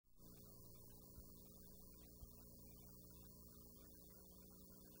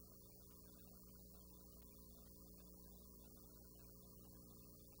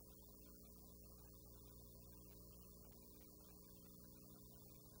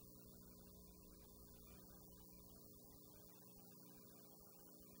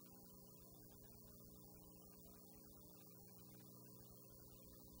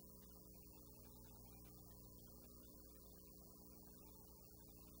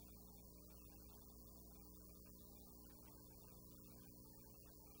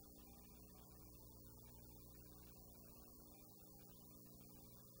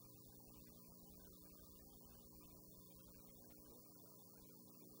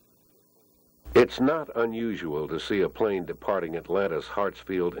It's not unusual to see a plane departing Atlanta's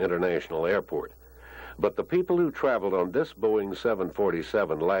Hartsfield International Airport, but the people who traveled on this Boeing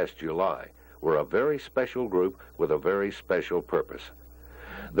 747 last July were a very special group with a very special purpose.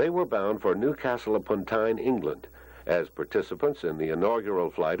 They were bound for Newcastle upon Tyne, England, as participants in the inaugural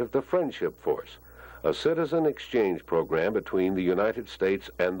flight of the Friendship Force, a citizen exchange program between the United States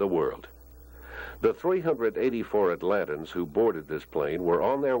and the world. The 384 Atlantans who boarded this plane were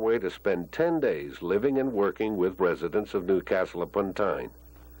on their way to spend 10 days living and working with residents of Newcastle upon Tyne.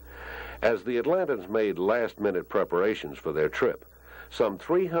 As the Atlantans made last-minute preparations for their trip, some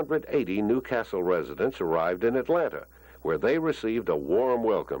 380 Newcastle residents arrived in Atlanta, where they received a warm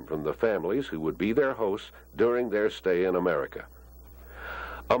welcome from the families who would be their hosts during their stay in America.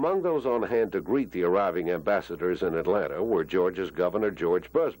 Among those on hand to greet the arriving ambassadors in Atlanta were Georgia's Governor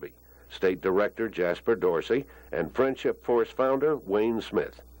George Busby, State Director Jasper Dorsey, and Friendship Force founder Wayne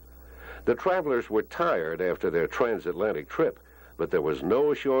Smith. The travelers were tired after their transatlantic trip, but there was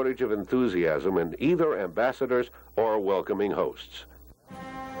no shortage of enthusiasm in either ambassadors or welcoming hosts.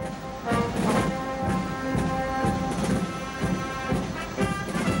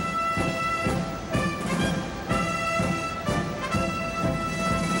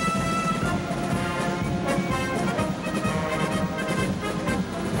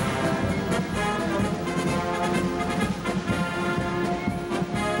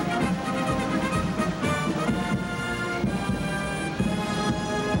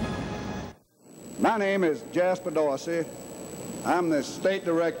 My name is Jasper Dorsey. I'm the State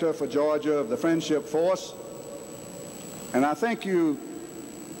Director for Georgia of the Friendship Force, and I think you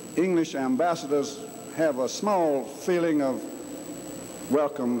English ambassadors have a small feeling of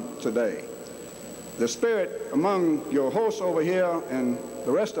welcome today. The spirit among your hosts over here and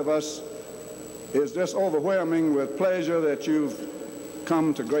the rest of us is just overwhelming with pleasure that you've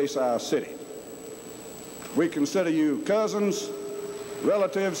come to grace our city. We consider you cousins,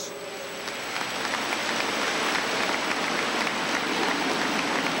 relatives,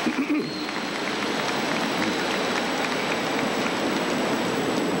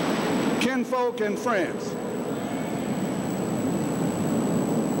 kinfolk and friends.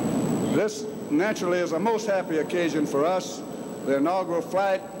 This naturally is a most happy occasion for us, the inaugural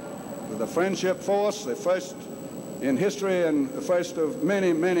flight of the Friendship Force, the first in history and the first of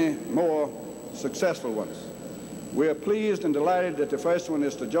many, many more successful ones. We are pleased and delighted that the first one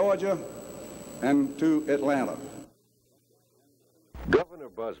is to Georgia and to Atlanta. Governor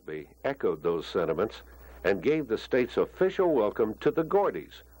Busby echoed those sentiments and gave the state's official welcome to the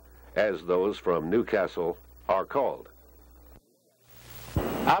Gordies, as those from Newcastle are called.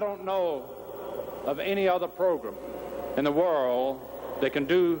 I don't know of any other program in the world that can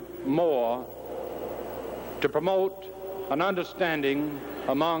do more to promote an understanding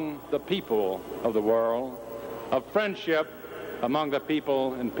among the people of the world, of friendship among the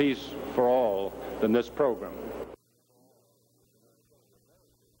people and peace for all than this program.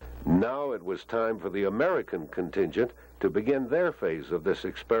 Now it was time for the American contingent to begin their phase of this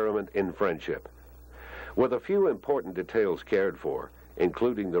experiment in friendship. With a few important details cared for,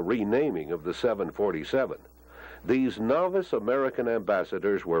 including the renaming of the 747, these novice American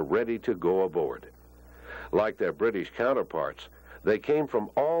ambassadors were ready to go aboard. Like their British counterparts, they came from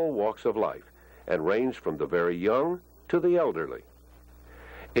all walks of life and ranged from the very young to the elderly.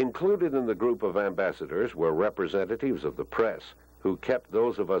 Included in the group of ambassadors were representatives of the press, who kept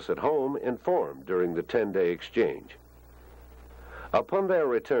those of us at home informed during the 10-day exchange. Upon their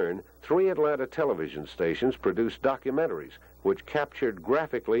return, 3 Atlanta television stations produced documentaries which captured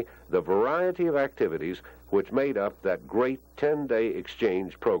graphically the variety of activities which made up that great 10-day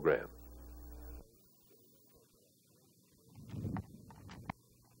exchange program.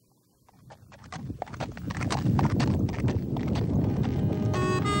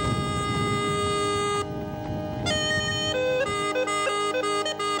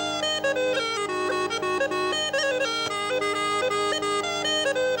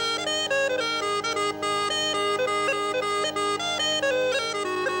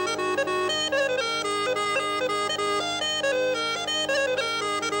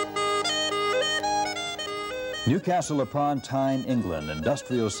 Newcastle upon Tyne, England,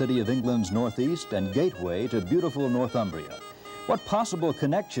 industrial city of England's northeast and gateway to beautiful Northumbria. What possible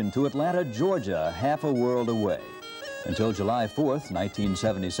connection to Atlanta, Georgia, half a world away? Until July 4th,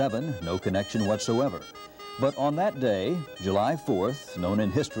 1977, no connection whatsoever. But on that day, July 4th, known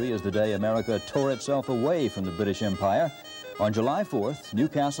in history as the day America tore itself away from the British Empire, on July 4th,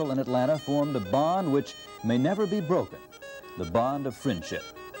 Newcastle and Atlanta formed a bond which may never be broken, the bond of friendship.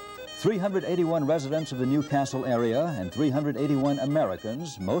 381 residents of the Newcastle area and 381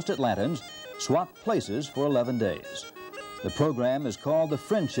 Americans, most Atlantans, swapped places for 11 days. The program is called the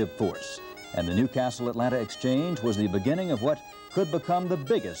Friendship Force, and the Newcastle-Atlanta Exchange was the beginning of what could become the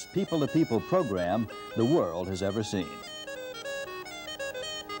biggest people-to-people program the world has ever seen.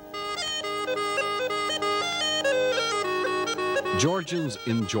 Georgians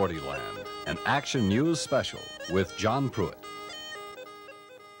in Geordieland, an Action News special with John Pruitt.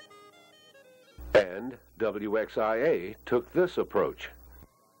 And WXIA took this approach.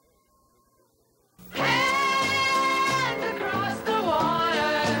 Hands across the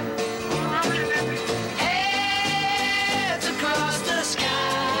water, heads across the sky.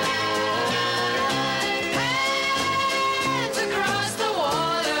 Hands across the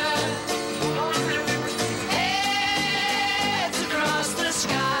water, heads across the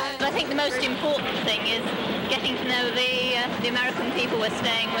sky. I think the most important thing is getting to know the American people we're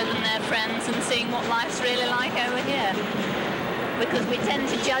staying with and their friends, and seeing what life's really like over here. Because we tend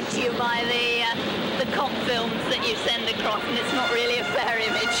to judge you by the cop films that you send across, and it's not really a fair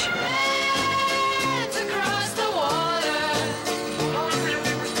image. Hands across the water,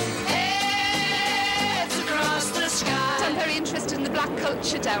 heads across the sky. I'm very interested in the black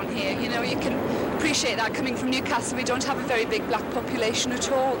culture down here. You know, you can appreciate that coming from Newcastle. We don't have a very big black population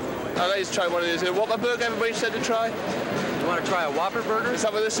at all. I'd like to try one of these. A Whopper burger, everybody said to try. You want to try a Whopper burger? Is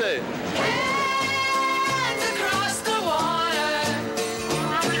that what they say? Hands across the water,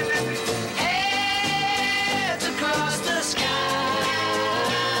 heads across the sky.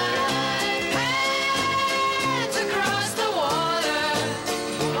 Hands across the water,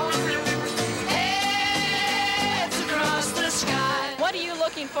 heads across the sky. What are you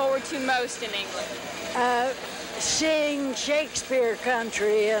looking forward to most in England? Seeing Shakespeare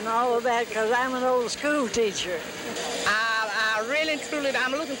country and all of that, because I'm an old school teacher. Really and truly,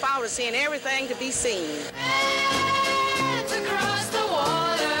 I'm looking forward to seeing everything to be seen. Hands across the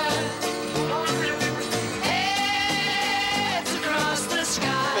water, heads across the sky.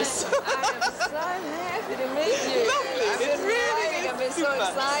 I am so happy to meet you. Lovely. It really is. I've been so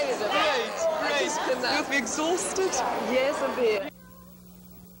excited about it. Great. You'll be exhausted. Yes, a bit.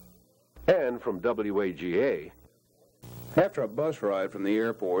 And from WAGA. After a bus ride from the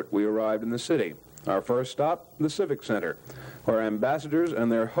airport, we arrived in the city. Our first stop, the Civic Center, where ambassadors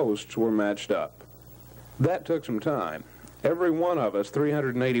and their hosts were matched up. That took some time. Every one of us,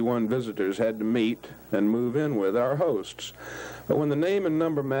 381 visitors, had to meet and move in with our hosts. But when the name and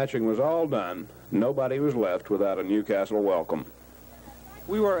number matching was all done, nobody was left without a Newcastle welcome.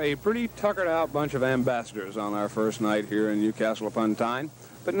 We were a pretty tuckered-out bunch of ambassadors on our first night here in Newcastle upon Tyne,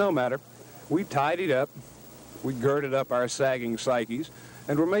 but no matter. We tidied up, we girded up our sagging psyches,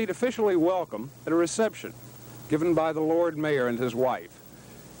 and were made officially welcome at a reception given by the Lord Mayor and his wife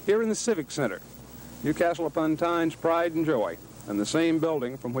here in the Civic Center, Newcastle upon Tyne's pride and joy, and the same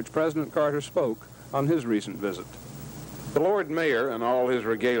building from which President Carter spoke on his recent visit. The Lord Mayor and all his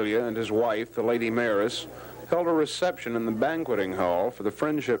regalia and his wife, the Lady Mayoress, held a reception in the banqueting hall for the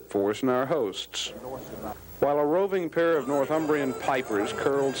Friendship Force and our hosts. While a roving pair of Northumbrian pipers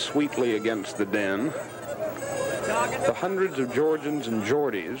curled sweetly against the din, the hundreds of Georgians and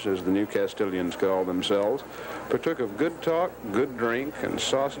Geordies, as the New Castilians call themselves, partook of good talk, good drink, and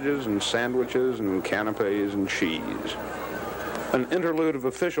sausages and sandwiches and canapes and cheese. An interlude of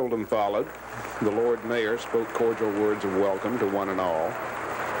officialdom followed. The Lord Mayor spoke cordial words of welcome to one and all.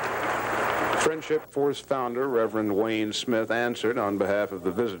 Friendship Force founder, Reverend Wayne Smith, answered on behalf of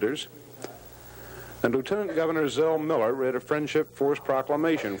the visitors. And Lieutenant Governor Zell Miller read a Friendship Force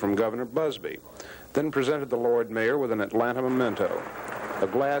proclamation from Governor Busby, then presented the Lord Mayor with an Atlanta memento, a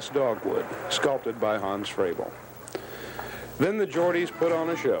glass dogwood sculpted by Hans Frabel. Then the Geordies put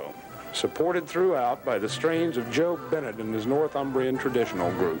on a show, supported throughout by the strains of Joe Bennett and his Northumbrian traditional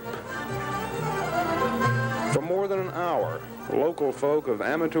group. For more than an hour, local folk of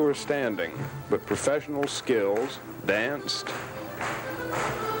amateur standing but professional skills danced,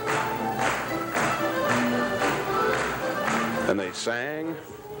 and they sang,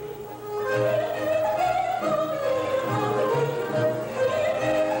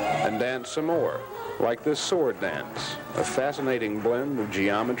 and danced some more, like this sword dance, a fascinating blend of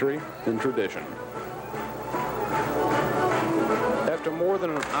geometry and tradition. After more than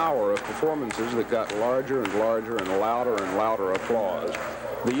an hour of performances that got larger and larger and louder applause,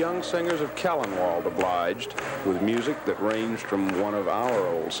 the young singers of Callanwald obliged with music that ranged from one of our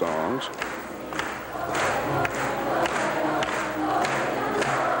old songs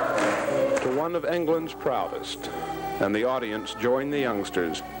to one of England's proudest, and the audience joined the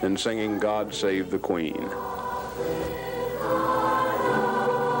youngsters in singing God Save the Queen.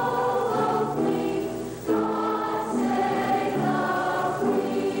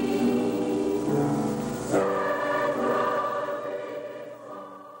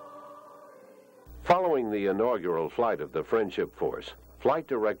 inaugural flight of the Friendship Force, Flight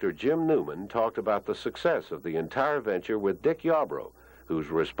Director Jim Newman talked about the success of the entire venture with Dick Yarbrough, whose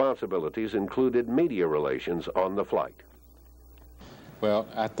responsibilities included media relations on the flight. Well,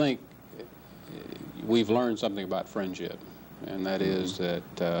 I think we've learned something about friendship, and that is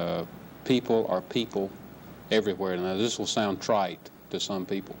that people are people everywhere. Now, this will sound trite to some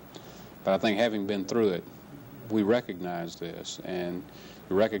people, but I think having been through it, we recognize this, and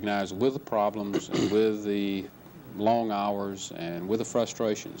we recognize with the problems and with the long hours and with the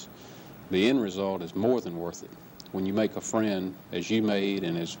frustrations, the end result is more than worth it. When you make a friend, as you made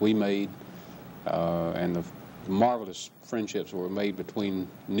and as we made, and the marvelous friendships were made between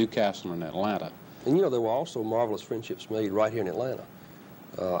Newcastle and Atlanta. And you know, there were also marvelous friendships made right here in Atlanta.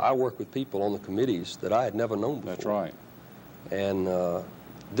 I worked with people on the committees that I had never known before. That's right. And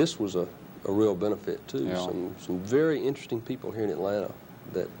this was a real benefit, too. Yeah. Some very interesting people here in Atlanta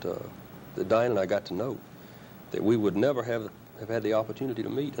that Diane and I got to know, that we would never have had the opportunity to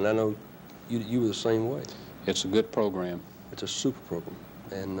meet. And I know you were the same way. It's a good program. It's a super program.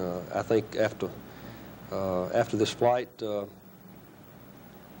 And I think after this flight,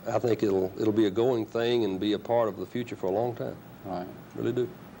 I think it'll be a going thing and be a part of the future for a long time. Right. Really do.